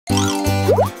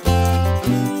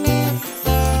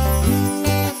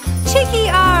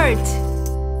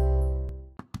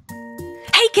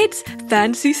kids,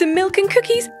 fancy some milk and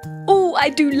cookies? Oh, I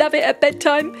do love it at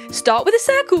bedtime. Start with a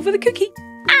circle for the cookie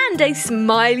and a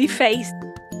smiley face.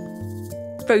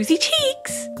 Rosy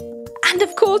cheeks. And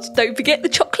of course, don't forget the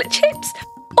chocolate chips.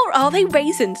 Or are they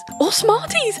raisins or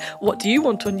Smarties? What do you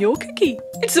want on your cookie?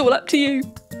 It's all up to you.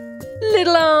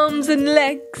 Little arms and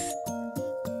legs.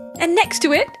 And next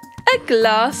to it, a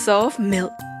glass of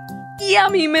milk.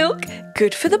 Yummy milk,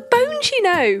 good for the bones, you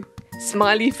know.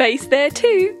 Smiley face there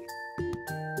too.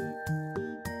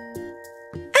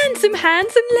 And some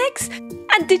hands and legs.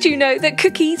 And did you know that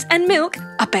cookies and milk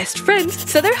are best friends,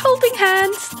 so they're holding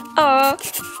hands?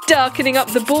 Darkening up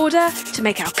the border to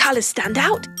make our colours stand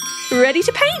out. Ready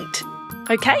to paint?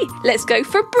 Okay, let's go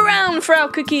for brown for our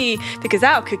cookie, because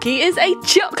our cookie is a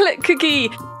chocolate cookie.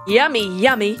 Yummy,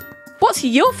 yummy. What's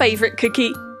your favourite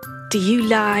cookie? Do you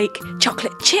like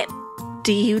chocolate chip?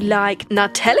 Do you like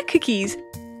Nutella cookies?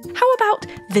 How about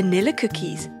vanilla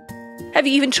cookies? Have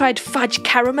you even tried fudge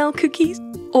caramel cookies?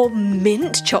 Or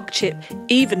mint choc chip?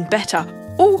 Even better.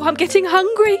 Oh, I'm getting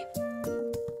hungry.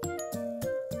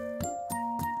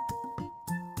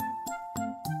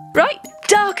 Right,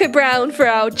 darker brown for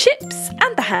our chips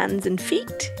and the hands and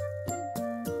feet.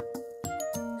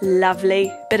 Lovely.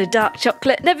 Bit of dark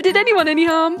chocolate never did anyone any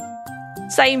harm.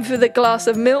 Same for the glass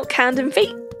of milk, hand and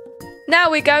feet. Now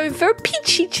we're going for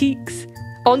peachy cheeks.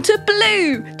 Onto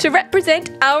blue to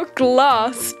represent our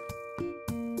glass.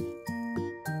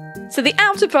 So the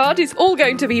outer part is all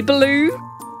going to be blue.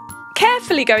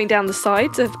 Carefully going down the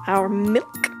sides of our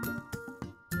milk.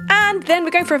 And then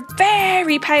we're going for a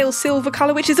very pale silver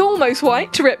colour, which is almost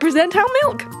white, to represent our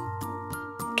milk.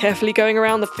 Carefully going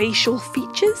around the facial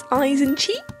features, eyes and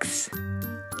cheeks.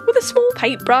 With a small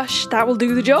paintbrush, that will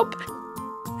do the job.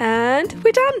 And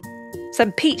we're done.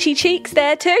 Some peachy cheeks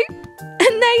there too.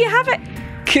 And there you have it.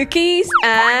 Cookies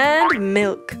and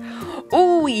milk.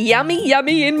 Oh, yummy,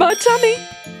 yummy in my tummy.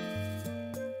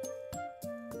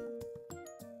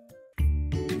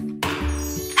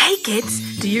 Hey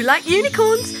kids, do you like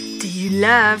unicorns? Do you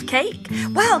love cake?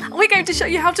 Well, we're going to show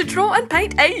you how to draw and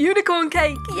paint a unicorn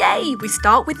cake. Yay! We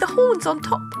start with the horns on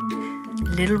top.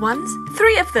 Little ones,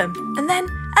 3 of them, and then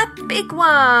a big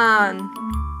one.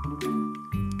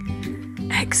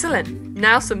 Excellent.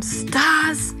 Now some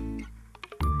stars.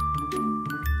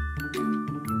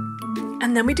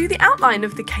 And then we do the outline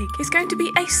of the cake. It's going to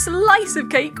be a slice of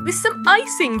cake with some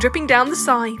icing dripping down the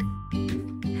side.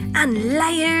 And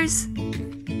layers.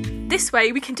 This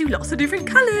way we can do lots of different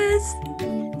colours.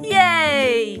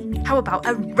 Yay! How about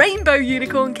a rainbow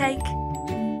unicorn cake?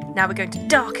 Now we're going to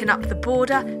darken up the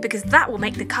border because that will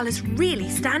make the colours really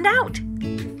stand out.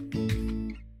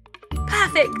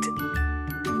 Perfect!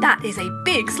 That is a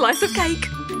big slice of cake.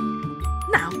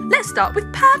 Now let's start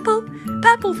with purple.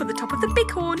 Purple for the top of the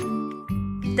big horn.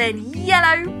 Then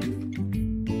yellow.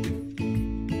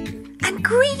 And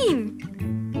green.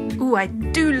 Ooh, I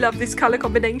do love this colour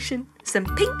combination. Some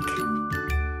pink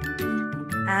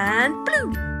and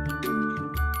blue.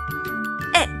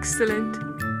 Excellent.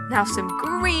 Now some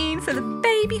green for the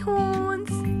baby horns.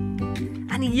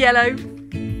 And yellow.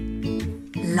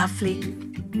 Lovely.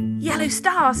 Yellow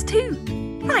stars too.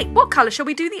 Right, what colour shall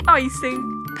we do the icing?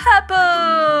 Purple!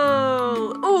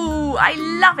 Ooh, I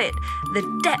love it. The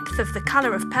depth of the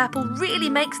colour of purple really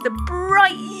makes the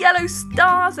bright yellow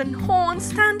stars and horns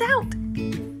stand out.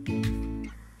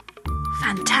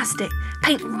 Fantastic.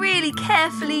 Paint really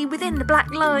carefully within the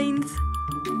black lines.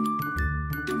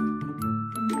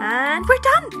 And we're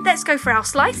done. Let's go for our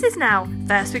slices now.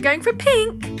 First we're going for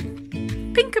pink.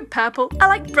 Pink and purple are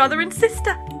like brother and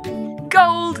sister.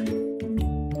 Gold.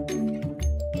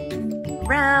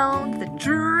 Round the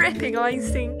dripping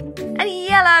icing. And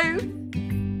yellow.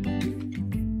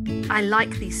 I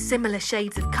like these similar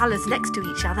shades of colours next to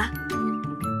each other.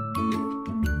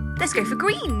 Let's go for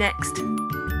green next.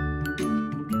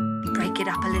 Break it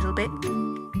up a little bit.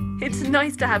 It's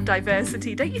nice to have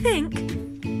diversity, don't you think?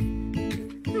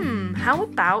 How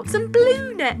about some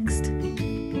blue next?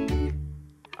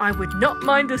 I would not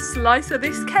mind a slice of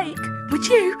this cake, would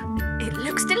you? It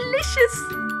looks delicious.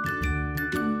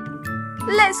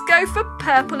 Let's go for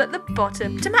purple at the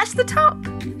bottom to match the top.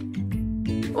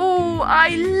 Oh,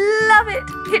 I love it.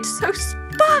 It's so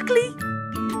sparkly.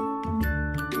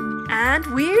 And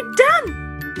we're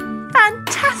done.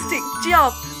 Fantastic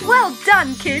job. Well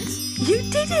done, kids. You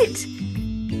did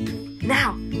it.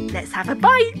 Now, let's have a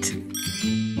bite.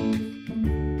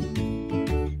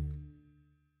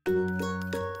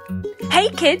 Hey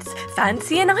kids,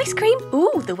 fancy an ice cream?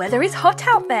 Ooh, the weather is hot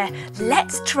out there.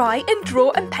 Let's try and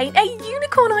draw and paint a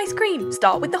unicorn ice cream.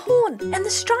 Start with the horn and the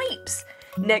stripes.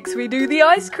 Next we do the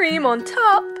ice cream on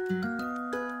top.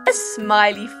 a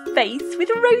smiley face with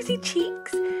rosy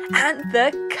cheeks, and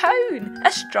the cone, a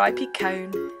stripy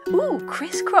cone. Ooh,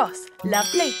 crisscross,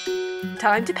 lovely.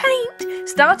 Time to paint,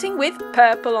 starting with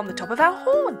purple on the top of our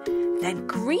horn, then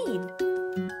green.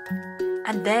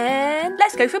 And then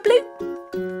let's go for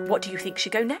blue. What do you think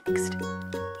should go next?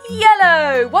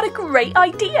 Yellow! What a great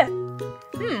idea!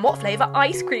 What flavour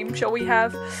ice cream shall we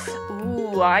have?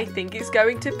 Ooh, I think it's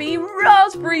going to be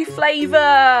raspberry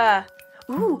flavour.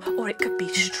 Ooh, or it could be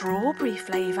strawberry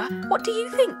flavour. What do you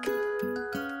think?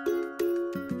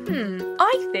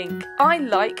 I think I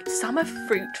like summer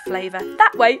fruit flavour.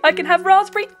 That way I can have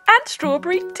raspberry and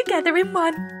strawberry together in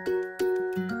one.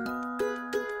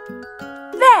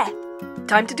 There!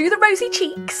 Time to do the rosy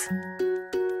cheeks.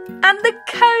 And the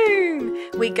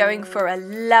cone! We're going for a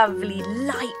lovely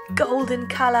light golden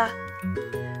colour.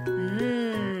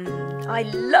 I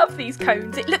love these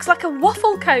cones. It looks like a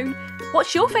waffle cone.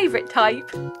 What's your favourite type?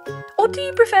 Or do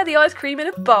you prefer the ice cream in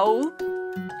a bowl?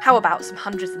 How about some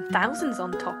hundreds and thousands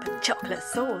on top and chocolate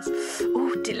sauce?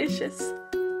 Oh, delicious.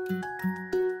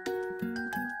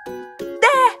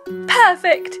 There!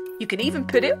 Perfect! You can even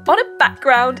put it on a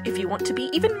background if you want to be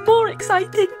even more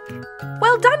exciting.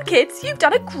 Well done, kids. You've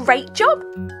done a great job.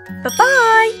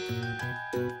 Bye-bye.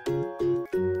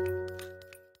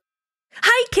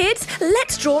 Hi, kids.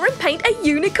 Let's draw and paint a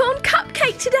unicorn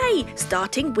cupcake today,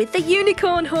 starting with the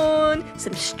unicorn horn,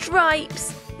 some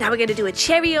stripes. Now we're going to do a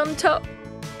cherry on top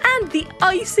and the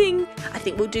icing. I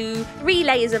think we'll do 3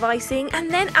 layers of icing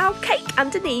and then our cake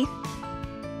underneath.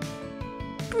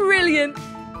 Brilliant.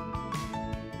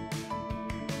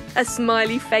 A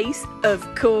smiley face,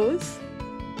 of course.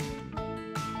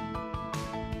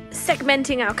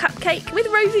 Segmenting our cupcake with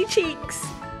rosy cheeks.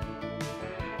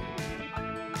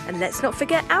 And let's not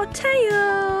forget our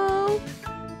tail.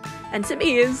 And some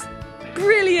ears.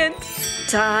 Brilliant.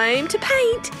 Time to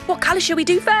paint. What colour shall we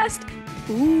do first?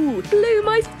 Ooh, blue,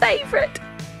 my favourite.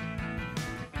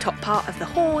 Top part of the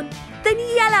horn, then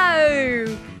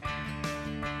yellow.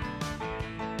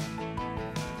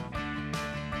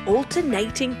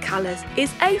 Alternating colours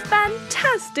is a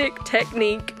fantastic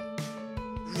technique.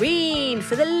 Green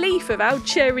for the leaf of our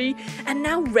cherry, and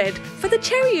now red for the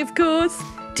cherry, of course.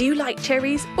 Do you like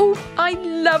cherries? Oh, I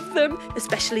love them,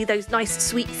 especially those nice,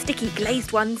 sweet, sticky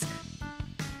glazed ones.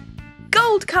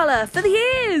 Gold colour for the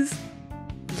ears.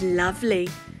 Lovely.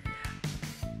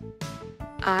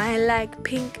 I like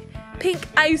pink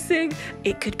icing.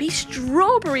 It could be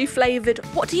strawberry flavoured.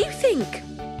 What do you think?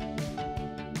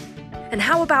 And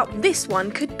how about this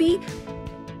one could be...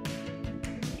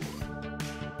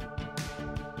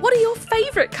 What are your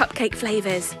favourite cupcake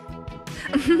flavours?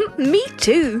 Me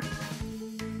too.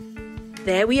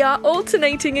 There we are,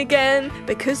 alternating again,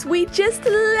 because we just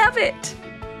love it.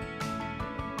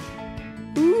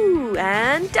 Ooh,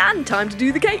 and done. Time to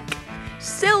do the cake.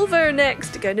 Silver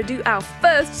next. Going to do our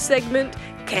first segment.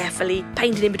 Carefully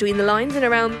painted in between the lines and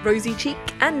around rosy cheek.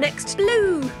 And next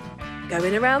blue.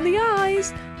 Going around the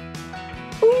eyes.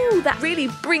 Ooh, that really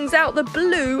brings out the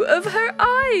blue of her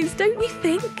eyes, don't you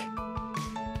think?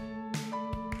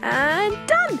 And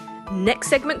done. Next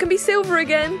segment can be silver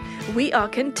again. We are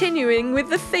continuing with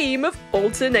the theme of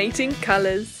alternating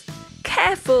colours.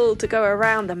 Careful to go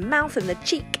around the mouth and the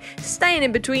cheek, staying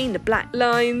in between the black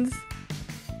lines.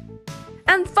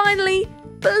 And finally,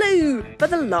 blue for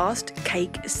the last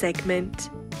cake segment.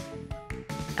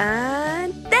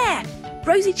 And there!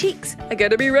 Rosy cheeks are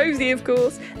going to be rosy, of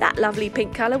course. That lovely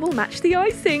pink colour will match the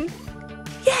icing.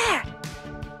 Yeah!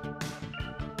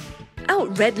 Oh,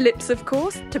 red lips, of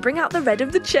course, to bring out the red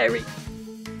of the cherry.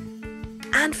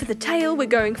 And for the tail, we're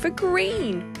going for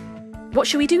green. What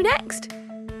shall we do next?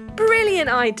 Brilliant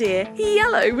idea.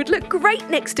 Yellow would look great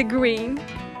next to green.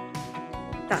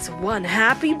 That's one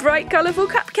happy, bright, colourful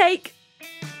cupcake.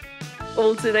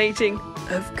 Alternating.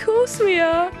 Of course we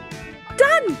are.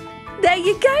 Done! There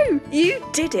you go. You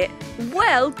did it.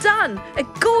 Well done. A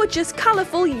gorgeous,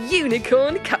 colourful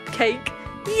unicorn cupcake.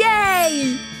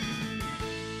 Yay!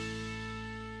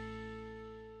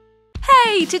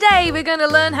 Hey, today we're going to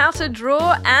learn how to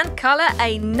draw and colour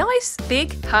a nice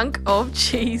big hunk of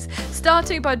cheese.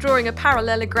 Starting by drawing a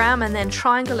parallelogram and then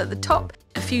triangle at the top,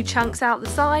 a few chunks out the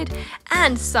side,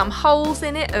 and some holes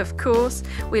in it, of course.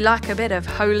 We like a bit of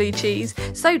holy cheese.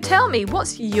 So tell me,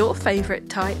 what's your favourite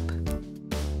type?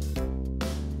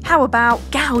 How about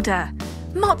Gouda,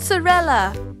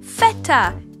 mozzarella,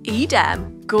 feta,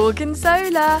 Edam,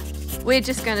 gorgonzola? We're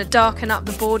just going to darken up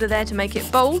the border there to make it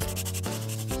bold.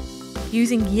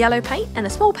 Using yellow paint and a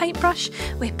small paintbrush,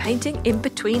 we're painting in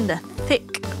between the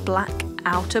thick black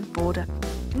outer border.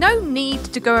 No need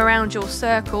to go around your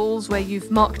circles where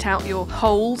you've marked out your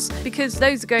holes, because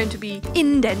those are going to be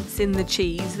indents in the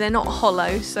cheese. They're not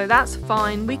hollow, so that's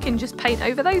fine. We can just paint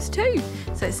over those too.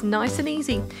 So it's nice and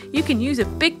easy. You can use a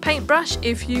big paintbrush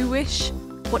if you wish,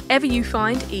 whatever you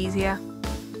find easier.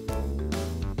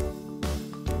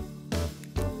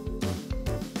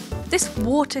 This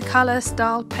watercolour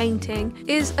style painting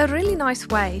is a really nice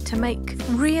way to make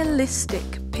realistic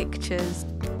pictures.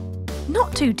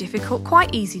 Not too difficult,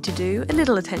 quite easy to do, a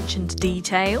little attention to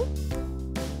detail.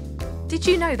 Did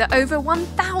you know that over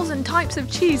 1,000 types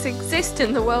of cheese exist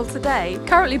in the world today,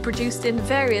 currently produced in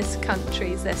various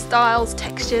countries? Their styles,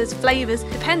 textures, flavours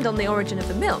depend on the origin of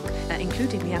the milk,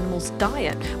 including the animal's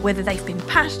diet, whether they've been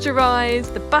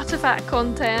pasteurised, the butterfat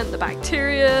content, the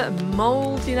bacteria,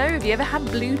 mould, have you ever had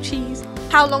blue cheese?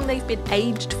 How long they've been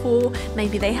aged for,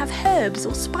 maybe they have herbs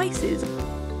or spices,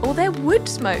 or they're wood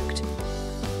smoked.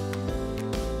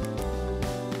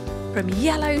 From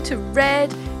yellow to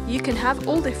red, you can have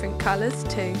all different colours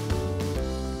too.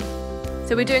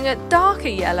 So we're doing a darker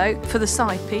yellow for the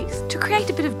side piece to create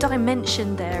a bit of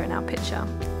dimension there in our picture.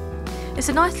 It's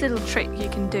a nice little trick you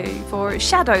can do for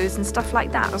shadows and stuff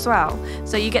like that as well.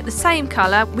 So you get the same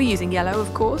colour, we're using yellow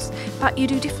of course, but you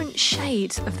do different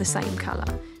shades of the same colour.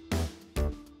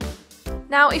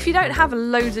 Now, if you don't have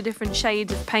loads of different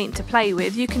shades of paint to play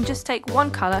with, you can just take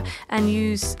one colour and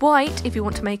use white if you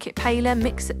want to make it paler,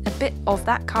 mix a bit of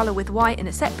that colour with white in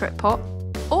a separate pot,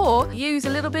 or use a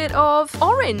little bit of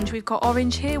orange. We've got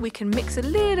orange here, we can mix a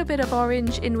little bit of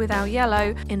orange in with our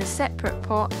yellow in a separate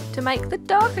pot to make the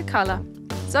darker colour.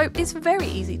 So it's very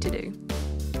easy to do.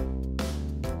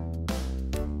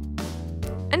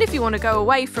 And if you want to go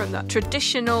away from that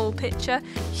traditional picture,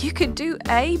 you could do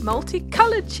a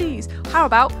multicoloured cheese. How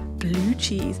about blue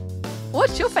cheese?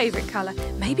 What's your favourite colour?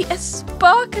 Maybe a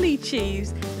sparkly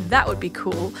cheese. That would be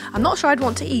cool. I'm not sure I'd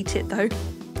want to eat it though.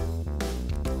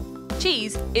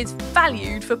 Cheese is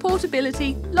valued for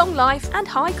portability, long life and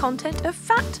high content of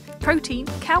fat, protein,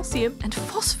 calcium and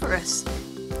phosphorus.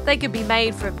 They can be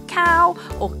made from cow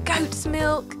or goat's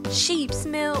milk, sheep's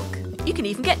milk. You can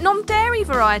even get non-dairy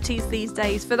varieties these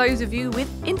days for those of you with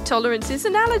intolerances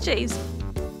and allergies.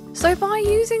 So by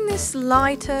using this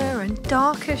lighter and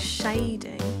darker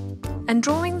shading and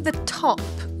drawing the top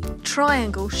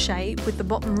triangle shape with the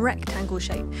bottom rectangle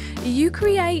shape, you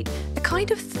create a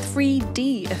kind of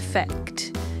 3D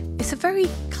effect. It's a very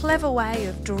clever way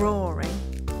of drawing.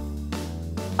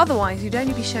 Otherwise you'd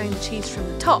only be showing the cheese from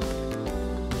the top.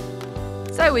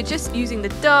 So we're just using the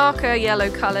darker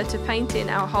yellow colour to paint in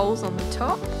our holes on the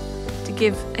top to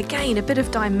give, again, a bit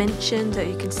of dimension so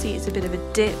you can see it's a bit of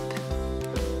a dip.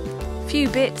 A few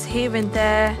bits here and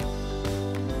there.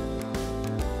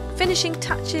 Finishing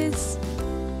touches.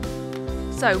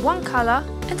 So one colour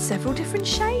and several different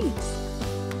shades.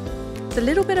 There's a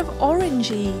little bit of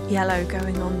orangey yellow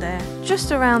going on there,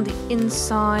 just around the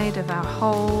inside of our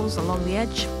holes along the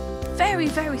edge. Very,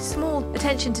 very small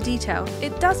attention to detail.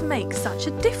 It does make such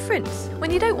a difference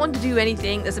when you don't want to do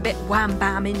anything that's a bit wham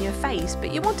bam in your face,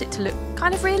 but you want it to look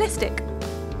kind of realistic.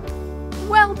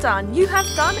 Well done, you have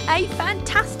done a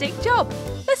fantastic job.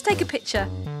 Let's take a picture.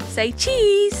 Say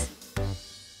cheese.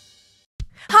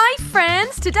 Hi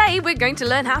friends, today we're going to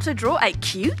learn how to draw a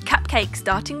cute cupcake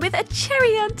starting with a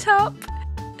cherry on top.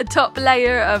 A top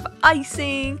layer of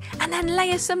icing and then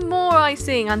layer some more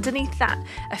icing underneath that.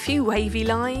 A few wavy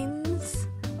lines.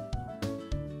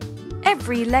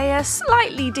 Every layer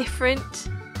slightly different.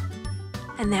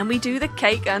 And then we do the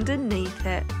cake underneath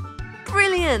it.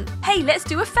 Brilliant! Hey, let's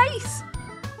do a face.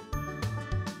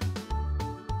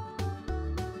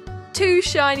 2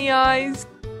 shiny eyes.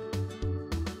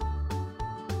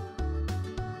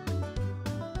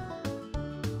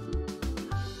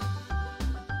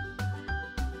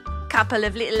 Couple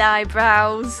of little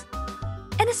eyebrows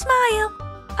and a smile.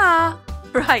 Ah,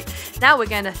 right, now we're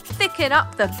going to thicken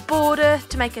up the border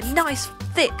to make a nice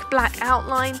thick black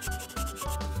outline.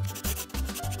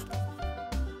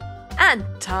 And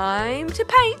time to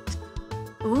paint.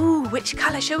 Ooh, which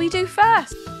colour shall we do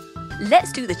first?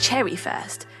 Let's do the cherry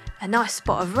first. A nice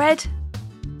spot of red.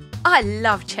 I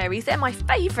love cherries, they're my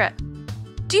favourite.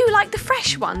 Do you like the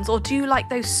fresh ones or do you like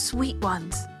those sweet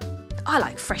ones? I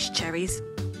like fresh cherries.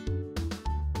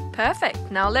 Perfect,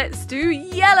 now let's do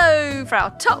yellow for our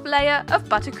top layer of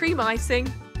buttercream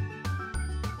icing.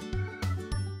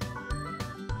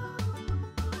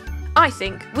 I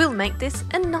think we'll make this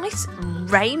a nice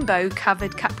rainbow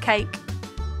covered cupcake.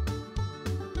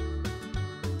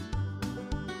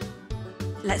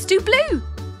 Let's do blue.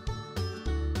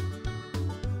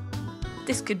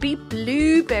 This could be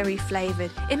blueberry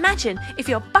flavoured. Imagine if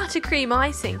your buttercream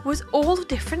icing was all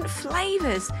different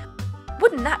flavours.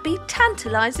 Wouldn't that be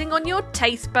tantalising on your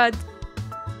taste buds?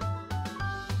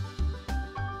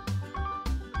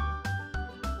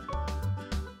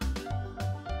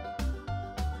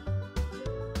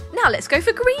 Now let's go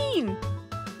for green.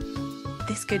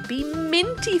 This could be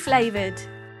minty flavoured.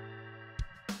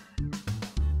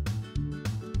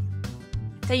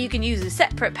 So you can use a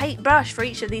separate paintbrush for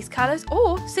each of these colours,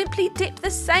 or simply dip the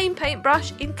same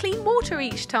paintbrush in clean water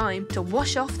each time to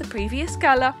wash off the previous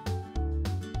colour.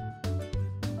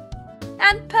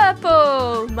 And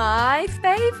purple, my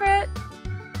favourite.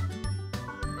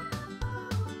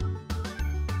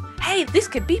 Hey, this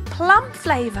could be plum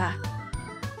flavour,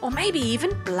 or maybe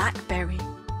even blackberry.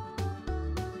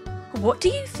 What do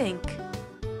you think?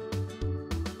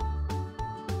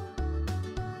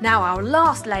 Now our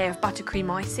last layer of buttercream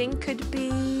icing could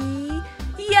be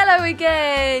yellow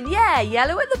again. Yeah,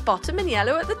 yellow at the bottom and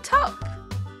yellow at the top.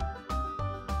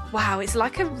 Wow, it's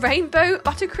like a rainbow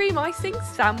buttercream icing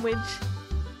sandwich.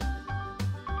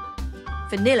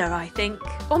 Vanilla, I think,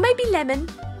 or maybe lemon.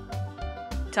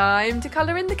 Time to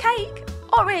colour in the cake.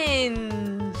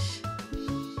 Orange.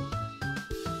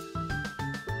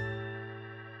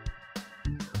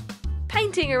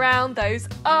 Painting around those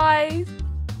eyes.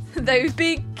 Those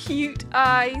big cute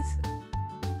eyes.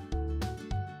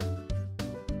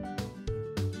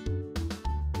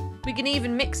 We can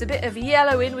even mix a bit of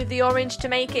yellow in with the orange to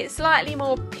make it slightly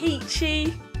more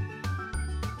peachy.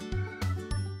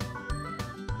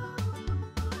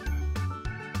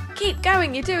 Keep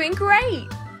going, you're doing great.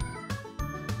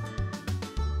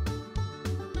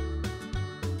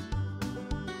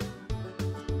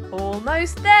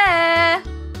 Almost there.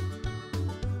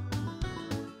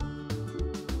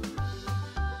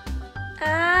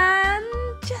 And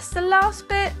just the last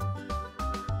bit.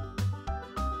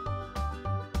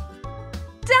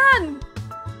 Done!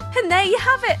 And there you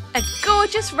have it, a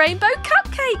gorgeous rainbow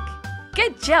cupcake.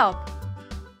 Good job.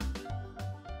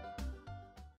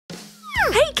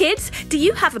 Hey kids, do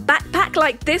you have a backpack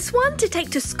like this one to take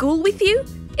to school with you?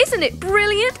 Isn't it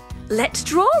brilliant? Let's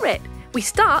draw it. We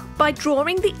start by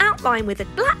drawing the outline with a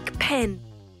black pen.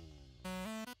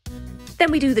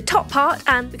 Then we do the top part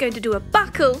and we're going to do a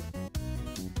buckle.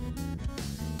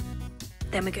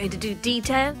 Then we're going to do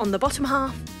detail on the bottom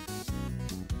half,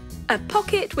 a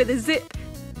pocket with a zip,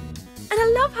 and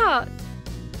a love heart.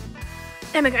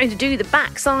 Then we're going to do the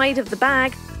back side of the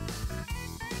bag,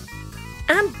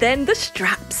 and then the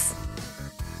straps.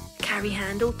 Carry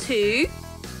handle too.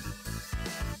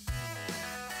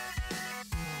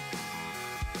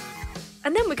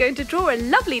 And then we're going to draw a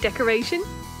lovely decoration.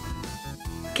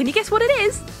 Can you guess what it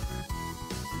is?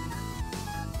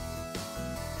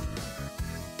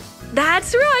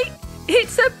 That's right,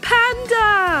 it's a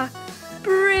panda!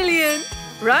 Brilliant!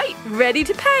 Right, ready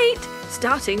to paint,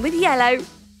 starting with yellow.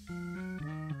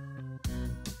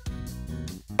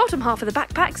 Bottom half of the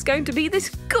backpack's going to be this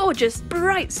gorgeous,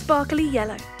 bright, sparkly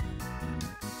yellow.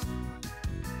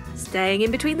 Staying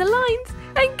in between the lines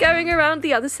and going around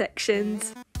the other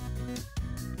sections.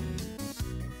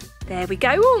 There we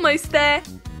go, almost there.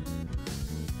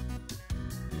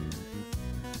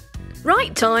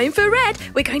 Right, time for red.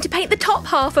 We're going to paint the top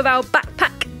half of our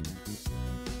backpack.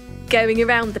 Going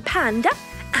around the panda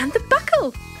and the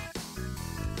buckle.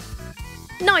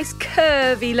 Nice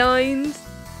curvy lines.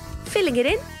 Filling it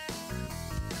in.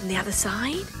 And the other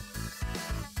side.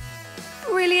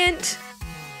 Brilliant.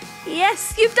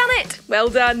 Yes, you've done it. Well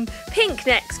done. Pink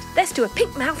next. Let's do a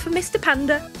pink mouth for Mr.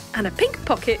 Panda and a pink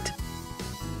pocket.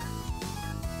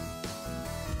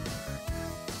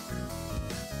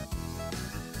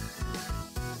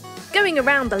 Going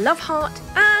around the love heart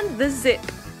and the zip.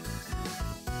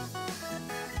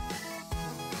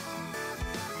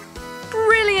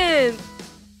 Brilliant!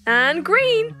 And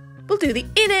green. We'll do the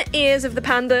inner ears of the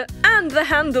panda and the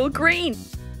handle green.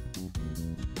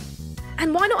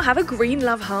 And why not have a green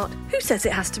love heart? Who says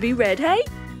it has to be red, hey?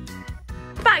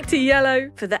 Back to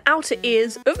yellow for the outer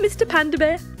ears of Mr. Panda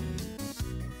Bear.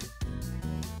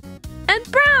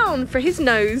 And brown for his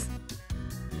nose.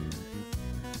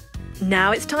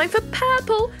 Now it's time for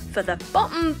purple for the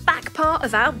bottom back part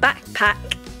of our backpack.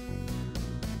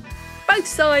 Both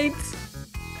sides.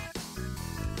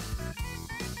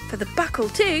 For the buckle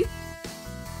too.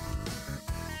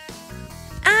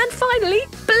 And finally,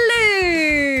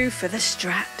 blue for the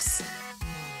straps.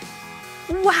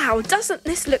 Wow, doesn't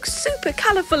this look super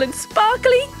colourful and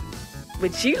sparkly?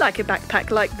 Would you like a backpack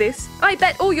like this? I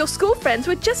bet all your school friends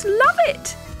would just love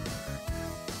it.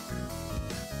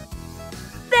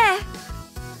 There.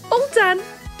 All done.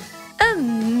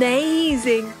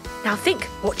 Amazing. Now think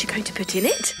what you're going to put in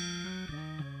it.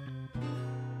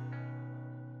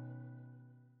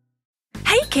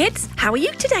 Hey kids, how are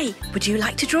you today? Would you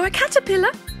like to draw a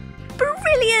caterpillar?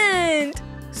 Brilliant!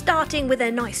 Starting with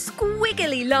a nice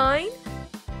squiggly line.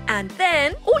 And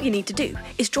then all you need to do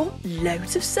is draw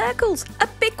loads of circles. A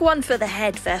big one for the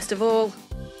head first of all.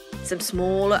 Some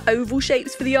smaller oval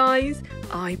shapes for the eyes,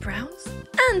 eyebrows,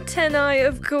 antennae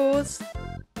of course.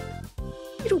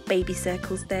 Little baby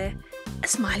circles there. A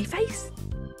smiley face.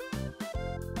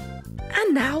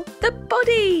 And now the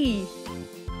body.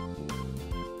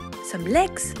 Some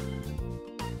legs.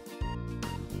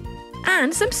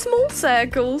 And some small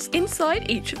circles inside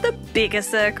each of the bigger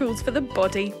circles for the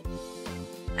body.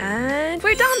 And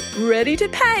we're done. Ready to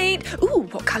paint. Ooh,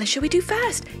 what colour shall we do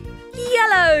first?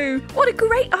 Yellow. What a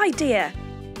great idea.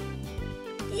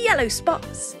 Yellow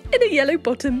spots in a yellow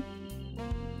bottom.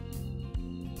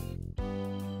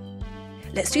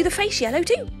 Let's do the face yellow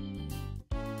too.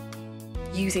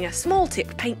 Using a small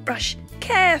tipped paintbrush,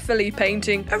 carefully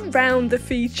painting around the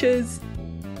features.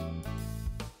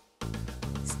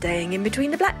 Staying in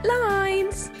between the black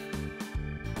lines.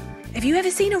 Have you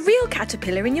ever seen a real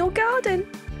caterpillar in your garden?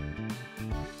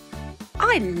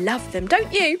 I love them,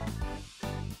 don't you?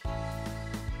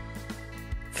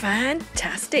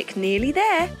 Fantastic, nearly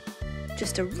there.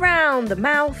 Just around the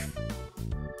mouth.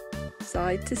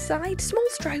 Side to side, small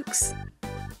strokes.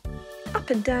 Up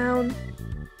and down.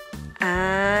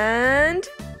 And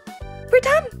we're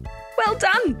done. Well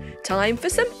done. Time for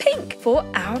some pink for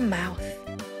our mouth.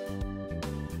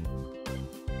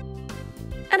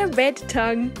 And a red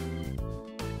tongue.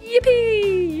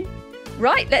 Yippee!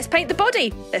 Right, let's paint the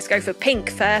body. Let's go for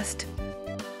pink first.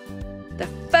 The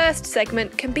first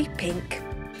segment can be pink.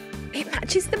 It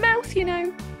matches the mouth, you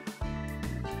know.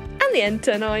 And the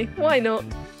antennae, why not?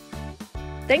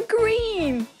 Then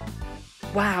green.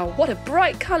 Wow, what a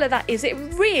bright colour that is. It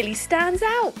really stands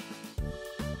out.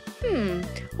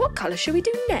 What colour should we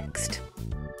do next?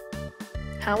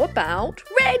 How about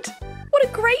red? What a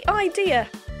great idea.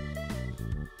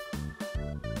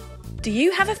 Do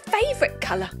you have a favourite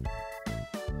colour?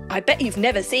 I bet you've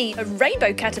never seen a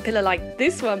rainbow caterpillar like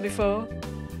this one before.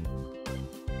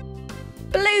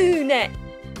 Blue net.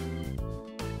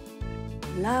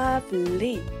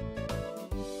 Lovely.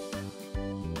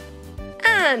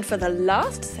 And for the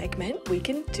last segment, we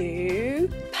can do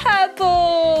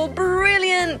purple.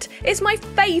 Brilliant. It's my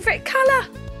favourite colour.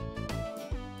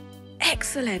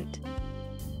 Excellent.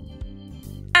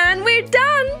 And we're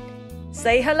done.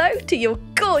 Say hello to your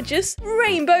gorgeous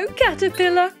rainbow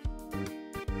caterpillar.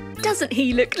 Doesn't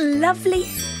he look lovely?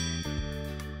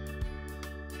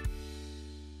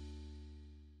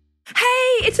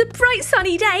 Hey, it's a bright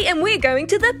sunny day and we're going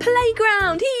to the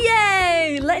playground.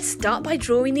 Yay! Let's start by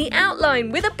drawing the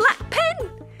outline with a black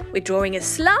pen. We're drawing a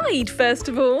slide first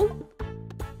of all.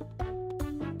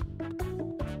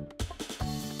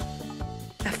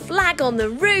 A flag on the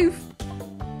roof.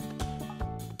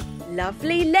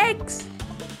 Lovely legs.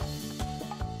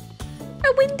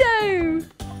 A window.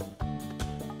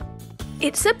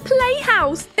 It's a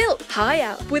playhouse built high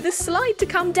up with a slide to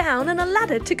come down and a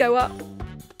ladder to go up.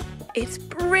 It's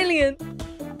brilliant.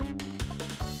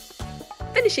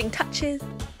 Finishing touches,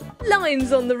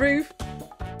 lines on the roof.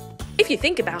 If you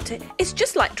think about it, it's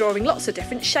just like drawing lots of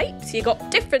different shapes. You got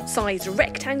different sized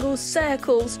rectangles,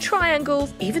 circles,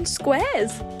 triangles, even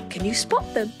squares. Can you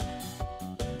spot them?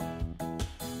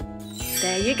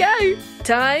 There you go.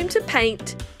 Time to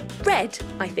paint. Red,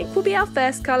 I think, will be our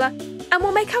first colour, and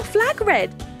we'll make our flag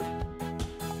red.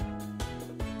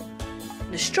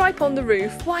 And a stripe on the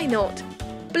roof, why not?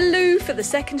 Blue for the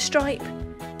second stripe.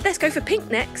 Let's go for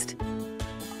pink next.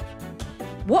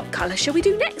 What colour shall we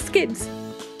do next, kids?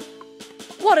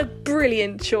 What a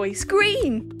brilliant choice,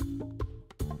 green.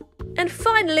 And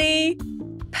finally,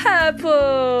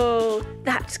 purple.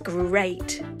 That's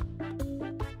great.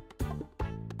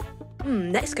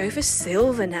 Let's go for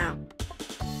silver now.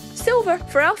 Silver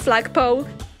for our flagpole.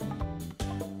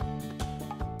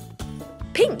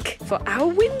 Pink for our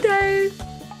window.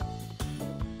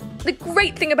 The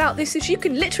great thing about this is you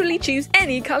can literally choose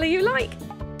any colour you like.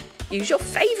 Use your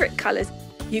favourite colours.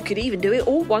 You could even do it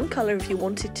all one colour if you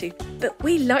wanted to. But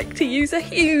we like to use a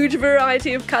huge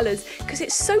variety of colours because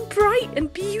it's so bright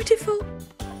and beautiful.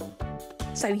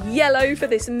 So yellow for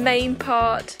this main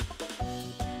part.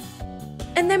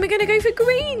 And then we're going to go for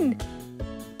green.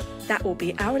 That will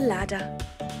be our ladder.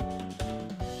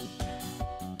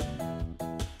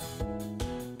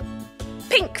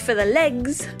 Pink for the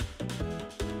legs.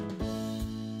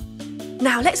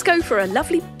 Now let's go for a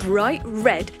lovely bright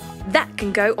red. That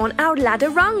can go on our ladder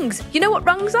rungs. You know what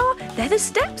rungs are? They're the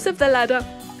steps of the ladder.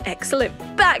 Excellent.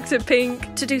 Back to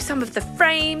pink to do some of the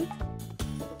frame.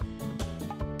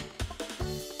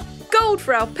 Gold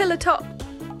for our pillar top.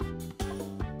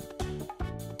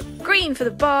 Green for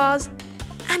the bars.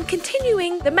 And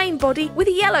continuing the main body with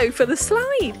yellow for the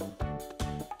slide.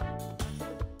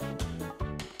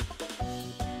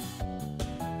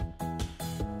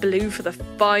 Blue for the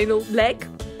final leg.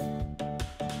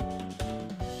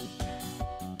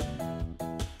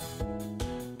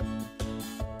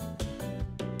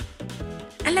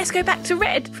 And let's go back to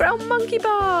red for our monkey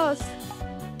bars.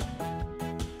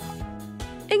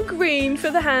 And green for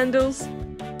the handles.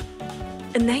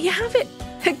 And there you have it,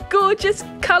 a gorgeous,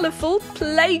 colourful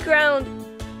playground.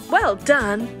 Well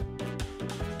done.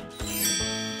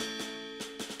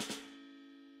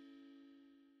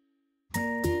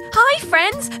 Hi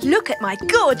friends, look at my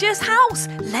gorgeous house.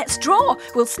 Let's draw.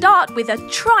 We'll start with a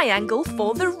triangle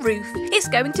for the roof. It's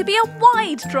going to be a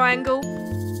wide triangle.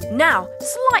 Now,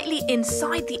 slightly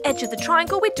inside the edge of the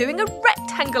triangle, we're doing a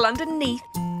rectangle underneath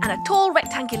and a tall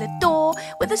rectangular door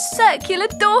with a circular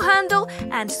door handle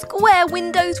and square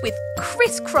windows with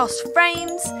crisscross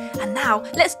frames. And now,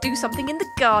 let's do something in the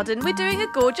garden. We're doing a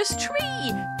gorgeous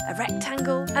tree, a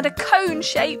rectangle and a cone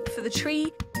shape for the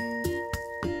tree.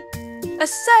 A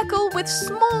circle with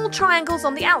small triangles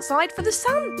on the outside for the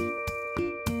sun.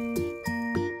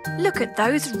 Look at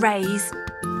those rays.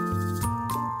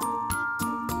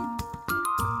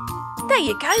 There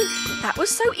you go. That was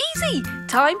so easy.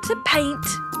 Time to paint.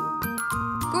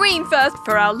 Green first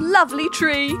for our lovely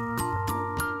tree.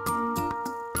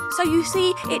 So you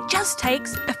see, it just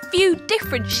takes a few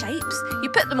different shapes. You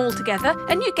put them all together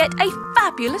and you get a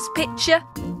fabulous picture.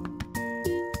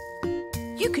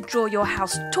 You could draw your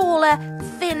house taller,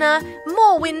 thinner,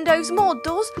 more windows, more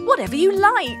doors, whatever you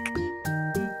like.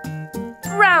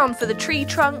 Brown for the tree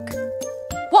trunk.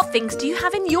 What things do you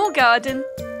have in your garden?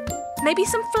 Maybe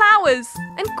some flowers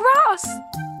and grass.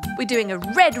 We're doing a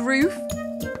red roof.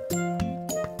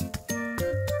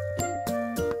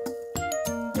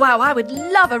 Wow, I would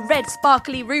love a red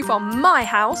sparkly roof on my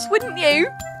house, wouldn't you?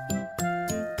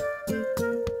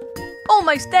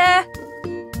 Almost there.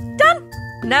 Done.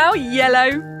 Now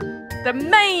yellow. The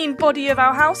main body of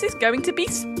our house is going to be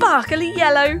sparkly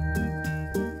yellow.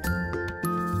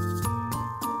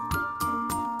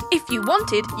 If you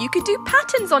wanted, you could do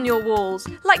patterns on your walls,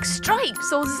 like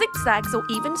stripes or zigzags or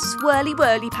even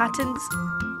swirly-whirly patterns.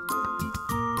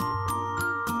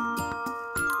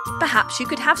 Perhaps you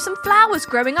could have some flowers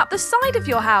growing up the side of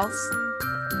your house.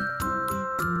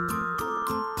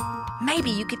 Maybe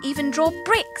you could even draw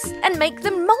bricks and make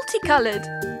them multicoloured.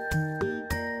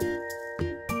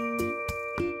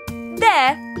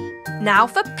 There! Now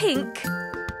for pink.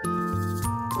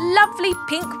 Lovely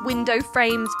pink window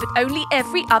frames, but only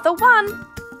every other one.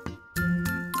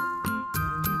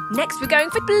 Next we're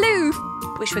going for blue,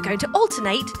 which we're going to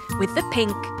alternate with the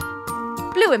pink.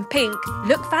 Blue and pink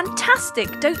look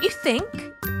fantastic, don't you think?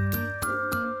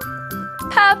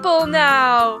 Purple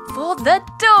now for the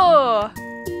door.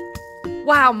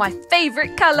 Wow, my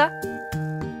favourite colour.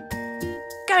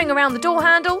 Going around the door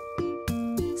handle,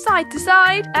 side to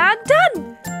side, and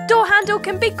done! Door handle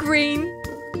can be green.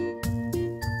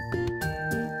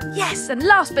 Yes, and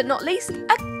last but not least,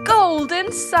 a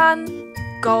golden sun.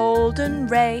 Golden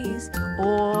rays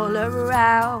all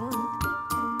around.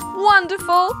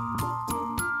 Wonderful!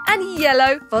 And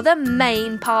yellow for the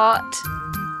main part.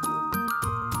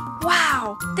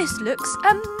 Wow, this looks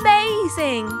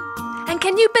amazing! And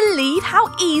can you believe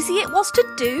how easy it was to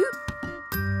do?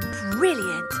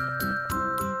 Brilliant!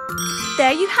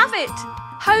 There you have it!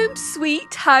 Home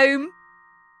sweet home!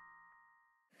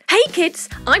 Hey kids,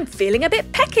 I'm feeling a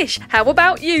bit peckish. How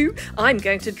about you? I'm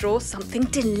going to draw something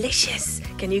delicious.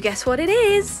 Can you guess what it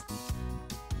is?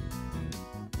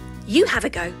 You have a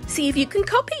go. See if you can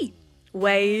copy.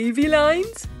 Wavy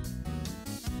lines.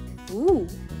 Ooh,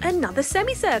 another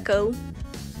semicircle.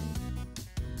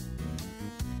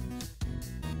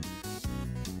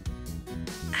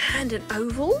 And an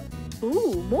oval.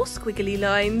 Ooh, more squiggly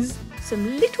lines.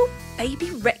 Some little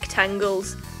baby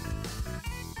rectangles.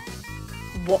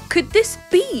 What could this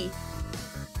be?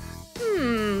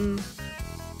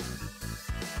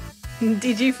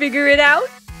 Did you figure it out?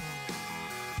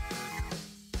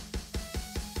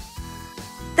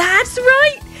 That's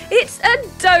right! It's a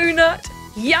donut!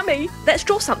 Yummy! Let's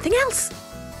draw something else.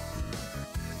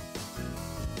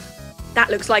 That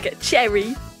looks like a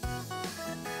cherry.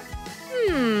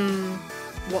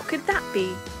 What could that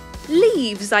be?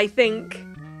 Leaves, I think.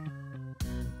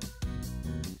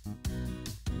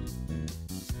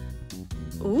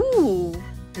 Ooh,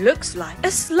 looks like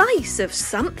a slice of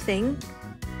something.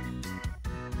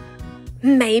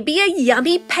 Maybe a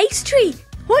yummy pastry.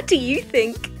 What do you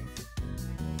think?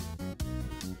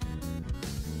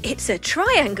 It's a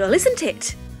triangle, isn't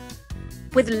it?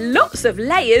 With lots of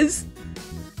layers.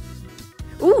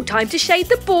 Ooh, time to shade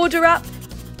the border up.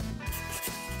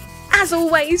 As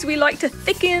always, we like to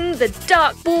thicken the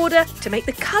dark border to make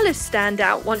the colours stand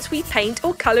out once we paint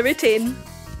or colour it in.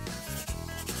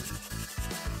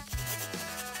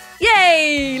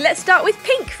 Yay! Let's start with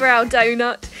pink for our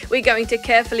donut. We're going to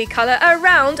carefully colour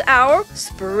around our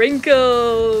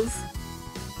sprinkles.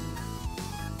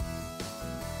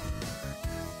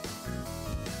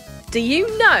 Do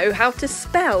you know how to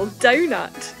spell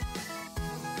donut?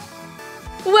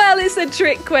 Well, it's a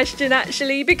trick question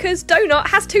actually, because donut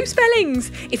has two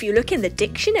spellings. If you look in the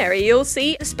dictionary, you'll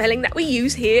see a spelling that we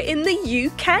use here in the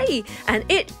UK, and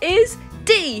it is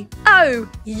D-O-U-G-H-N-U-T.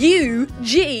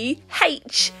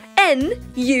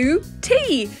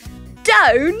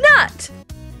 Donut!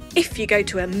 If you go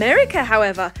to America,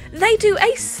 however, they do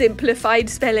a simplified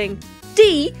spelling.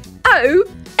 D-O-N-U-T.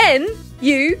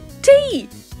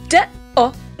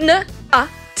 D-O-N-U-T.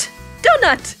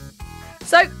 Donut!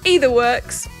 So either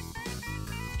works.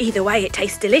 Either way, it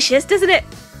tastes delicious, doesn't it?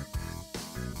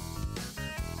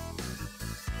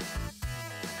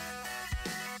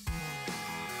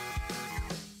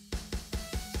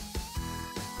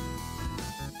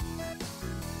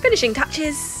 Finishing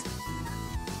touches.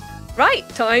 Right,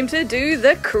 time to do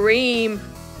the cream.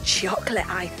 Chocolate,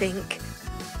 I think.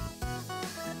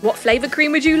 What flavour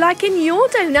cream would you like in your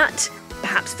donut?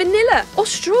 Perhaps vanilla or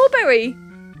strawberry?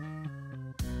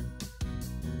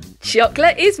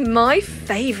 Chocolate is my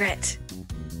favourite.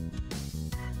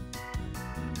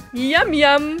 Yum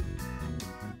yum.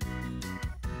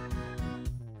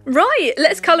 Right,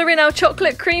 let's colour in our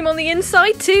chocolate cream on the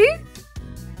inside too.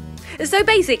 So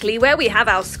basically, where we have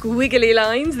our squiggly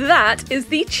lines, that is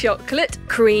the chocolate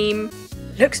cream.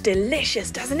 Looks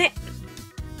delicious, doesn't it?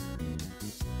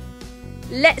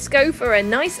 Let's go for a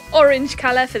nice orange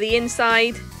colour for the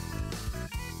inside.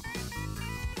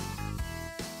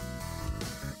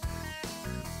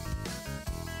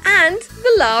 And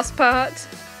the last part.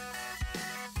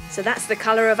 So that's the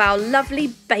colour of our lovely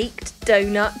baked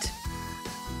donut.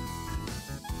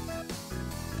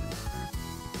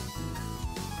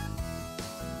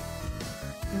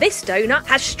 This donut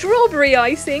has strawberry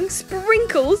icing,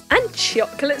 sprinkles and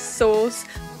chocolate sauce.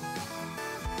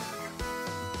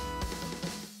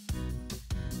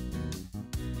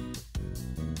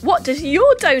 What does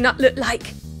your donut look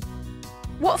like?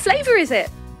 What flavour is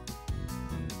it?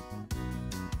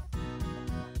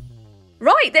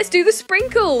 Right, let's do the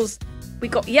sprinkles. We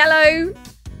got yellow,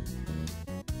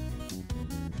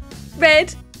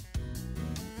 red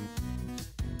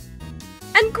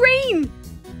and green.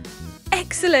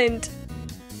 Excellent.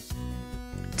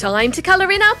 Time to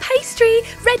colour in our pastry,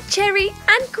 red cherry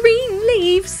and green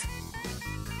leaves.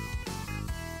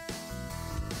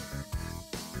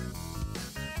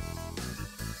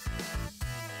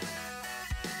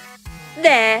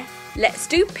 There, let's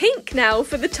do pink now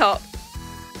for the top.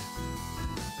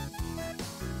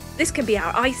 This can be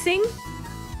our icing.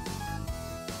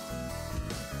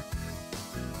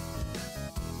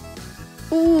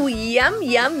 Ooh, yum,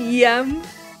 yum, yum.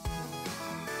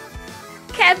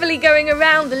 Carefully going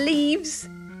around the leaves.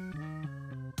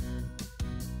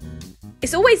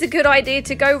 It's always a good idea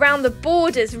to go around the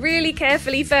borders really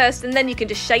carefully first, and then you can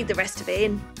just shade the rest of it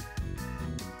in.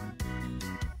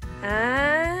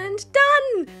 And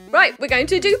done! Right, we're going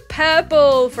to do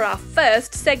purple for our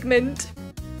first segment.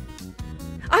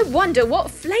 I wonder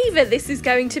what flavour this is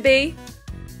going to be.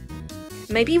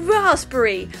 Maybe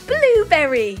raspberry,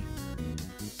 blueberry.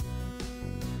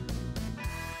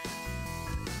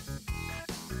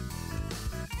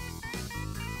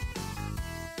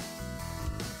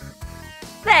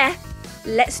 There,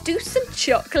 let's do some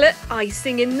chocolate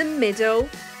icing in the middle.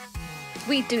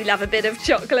 We do love a bit of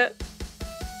chocolate.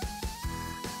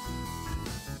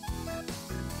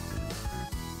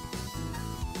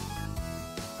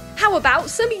 How about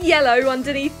some yellow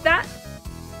underneath that?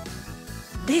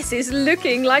 This is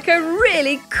looking like a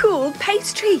really cool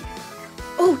pastry.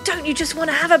 Oh, don't you just want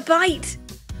to have a bite?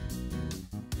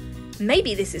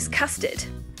 Maybe this is custard.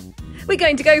 We're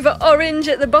going to go for orange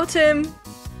at the bottom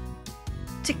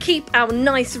to keep our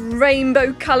nice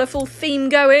rainbow colourful theme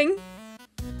going.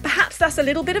 Perhaps that's a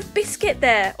little bit of biscuit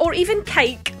there, or even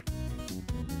cake.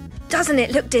 Doesn't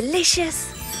it look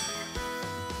delicious?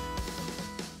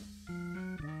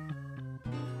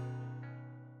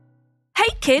 Hey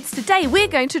kids, today we're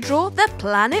going to draw the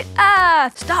planet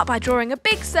Earth. Start by drawing a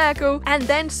big circle and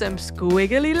then some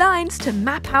squiggly lines to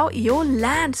map out your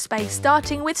land space,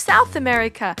 starting with South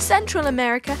America, Central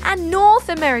America and North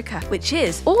America, which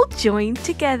is all joined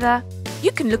together.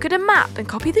 You can look at a map and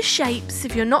copy the shapes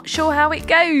if you're not sure how it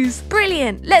goes.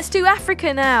 Brilliant! Let's do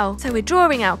Africa now. So we're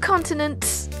drawing our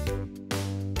continents.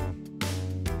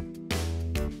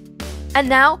 And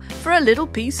now for a little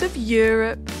piece of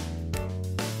Europe.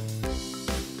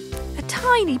 A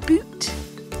tiny boot.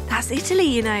 That's Italy,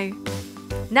 you know.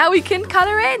 Now we can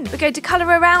colour in. We're going to colour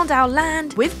around our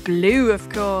land with blue, of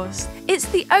course. It's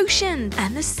the ocean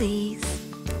and the seas.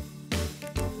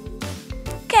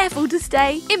 Careful to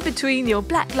stay in between your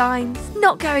black lines,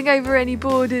 not going over any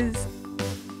borders.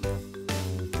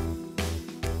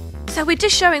 So we're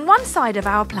just showing one side of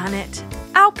our planet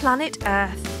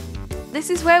Earth. This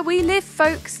is where we live,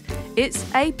 folks. It's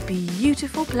a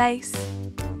beautiful place.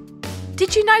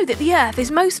 Did you know that the Earth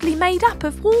is mostly made up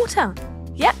of water?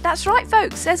 Yep, that's right,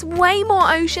 folks. There's way more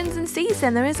oceans and seas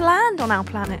than there is land on our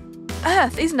planet.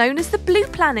 Earth is known as the blue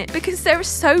planet because there is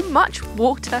so much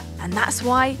water. And that's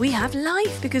why we have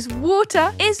life, because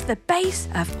water is the base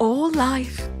of all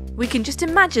life. We can just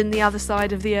imagine the other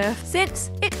side of the Earth since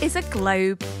it is a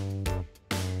globe.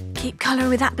 Keep colouring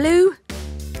with that blue.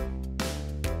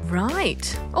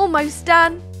 Right, almost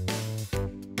done.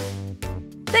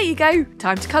 There you go,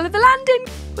 time to colour the land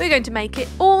in. We're going to make it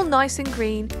all nice and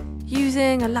green,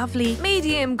 using a lovely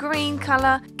medium green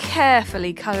colour,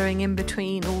 carefully colouring in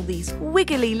between all these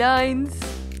wiggly lines.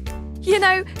 You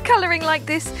know, colouring like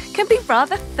this can be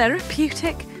rather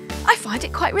therapeutic. I find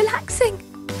it quite relaxing.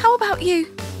 How about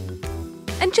you?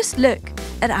 And just look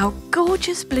at our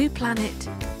gorgeous blue planet.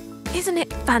 Isn't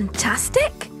it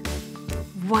fantastic?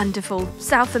 Wonderful.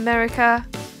 South America.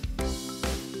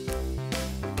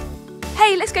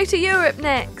 Hey, let's go to Europe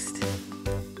next.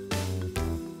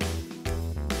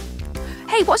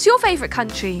 Hey, what's your favourite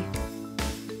country?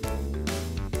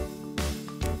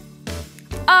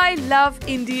 I love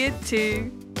India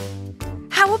too.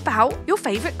 How about your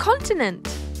favourite continent?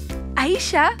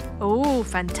 Asia? Oh,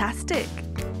 fantastic.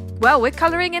 Well, we're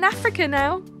colouring in Africa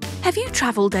now. Have you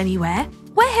travelled anywhere?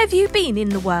 Where have you been in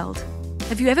the world?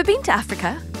 Have you ever been to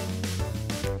Africa?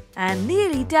 And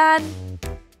nearly done.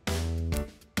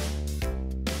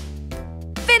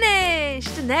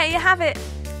 Finished! And there you have it.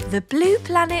 The blue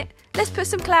planet. Let's put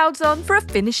some clouds on for a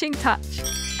finishing touch.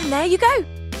 And there you go.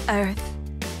 Earth.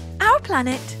 Our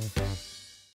planet.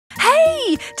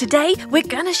 Hey! Today we're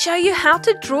going to show you how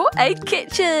to draw a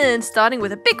kitchen, starting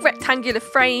with a big rectangular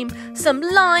frame, some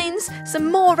lines,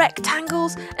 some more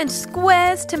rectangles and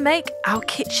squares to make our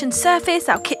kitchen surface,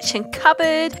 our kitchen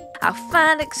cupboard, our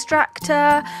fan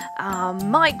extractor, our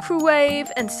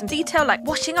microwave and some detail like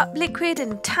washing up liquid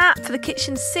and tap for the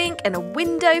kitchen sink and a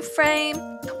window frame.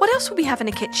 What else will we have in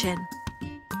a kitchen?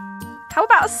 How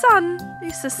about a sun?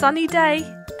 It's a sunny day.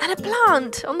 And a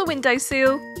plant on the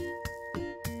windowsill.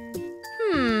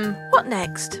 What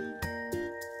next?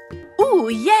 Ooh,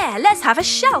 yeah, let's have a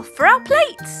shelf for our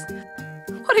plates.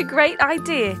 What a great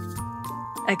idea.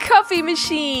 A coffee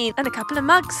machine and a couple of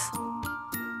mugs.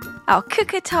 Our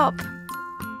cooker top.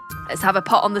 Let's have a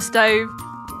pot on the stove.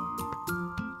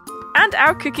 And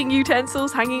our cooking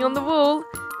utensils hanging on the wall.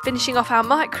 Finishing off our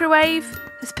microwave.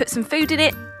 Let's put some food in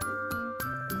it.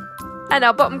 And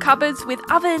our bottom cupboards with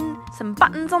oven, some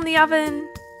buttons on the oven.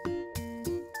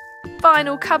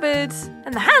 Final cupboards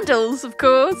and the handles, of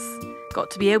course. Got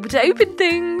to be able to open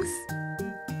things.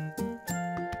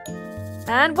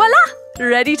 And voila!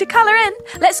 Ready to colour in.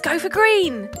 Let's go for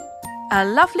green. A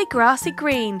lovely grassy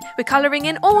green. We're colouring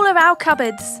in all of our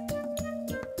cupboards.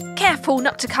 Careful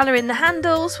not to colour in the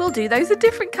handles. We'll do those a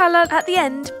different colour at the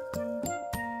end.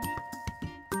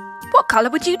 What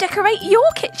colour would you decorate your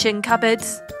kitchen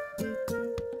cupboards?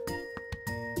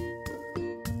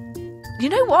 You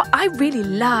know what? I really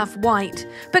love white,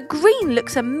 but green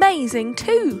looks amazing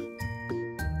too.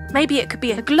 Maybe it could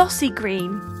be a glossy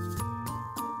green.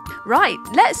 Right,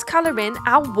 let's colour in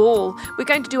our wall. We're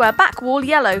going to do our back wall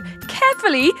yellow,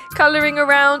 carefully colouring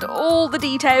around all the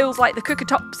details like the cooker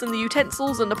tops and the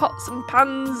utensils and the pots and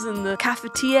pans and the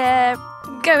cafetiere.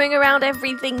 Going around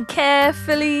everything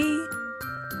carefully.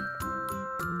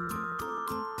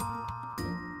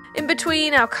 In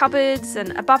between our cupboards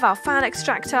and above our fan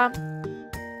extractor.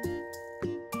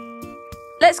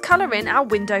 Let's colour in our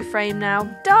window frame now.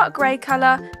 Dark grey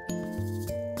colour.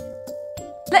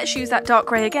 Let's use that dark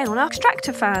grey again on our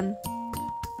extractor fan.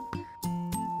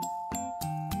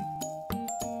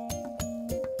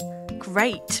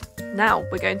 Great. Now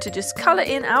we're going to just colour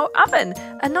in our oven.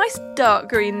 A nice dark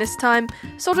green this time,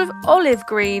 sort of olive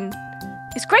green.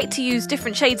 It's great to use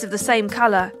different shades of the same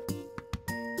colour.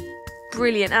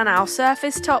 Brilliant, and our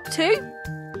surface top too.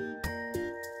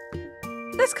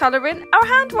 Let's colour in our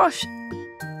hand wash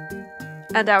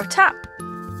and our tap.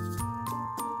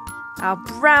 Our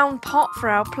brown pot for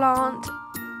our plant.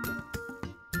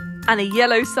 And a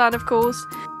yellow sun, of course.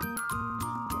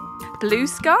 Blue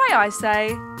sky, I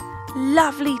say.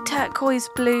 Lovely turquoise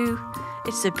blue.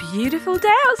 It's a beautiful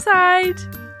day outside.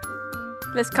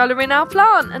 Let's colour in our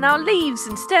plant, and our leaves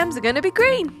and stems are going to be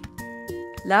green.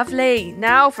 Lovely.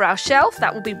 Now for our shelf,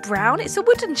 that will be brown. It's a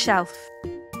wooden shelf.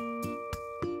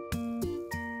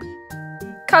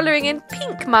 Colouring in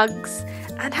pink mugs.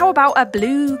 And how about a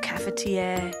blue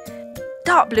cafetiere?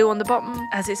 Dark blue on the bottom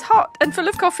as it's hot and full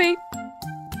of coffee.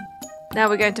 Now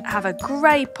we're going to have a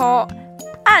grey pot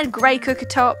and grey cooker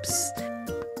tops.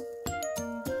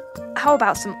 How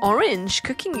about some orange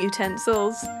cooking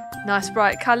utensils? Nice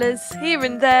bright colours here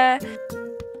and there.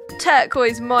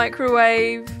 Turquoise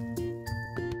microwave.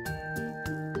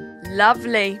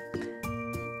 Lovely.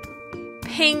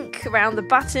 Pink around the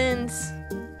buttons.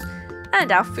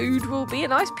 And our food will be a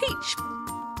nice peach.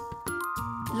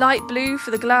 Light blue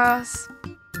for the glass.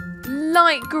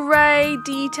 Light grey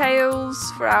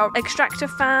details for our extractor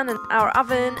fan and our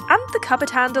oven and the cupboard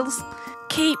handles.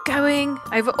 Keep going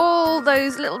over all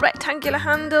those little rectangular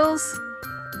handles.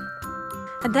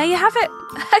 And there you have it,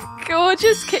 a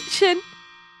gorgeous kitchen.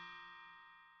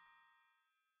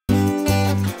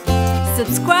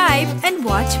 Subscribe and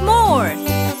watch more.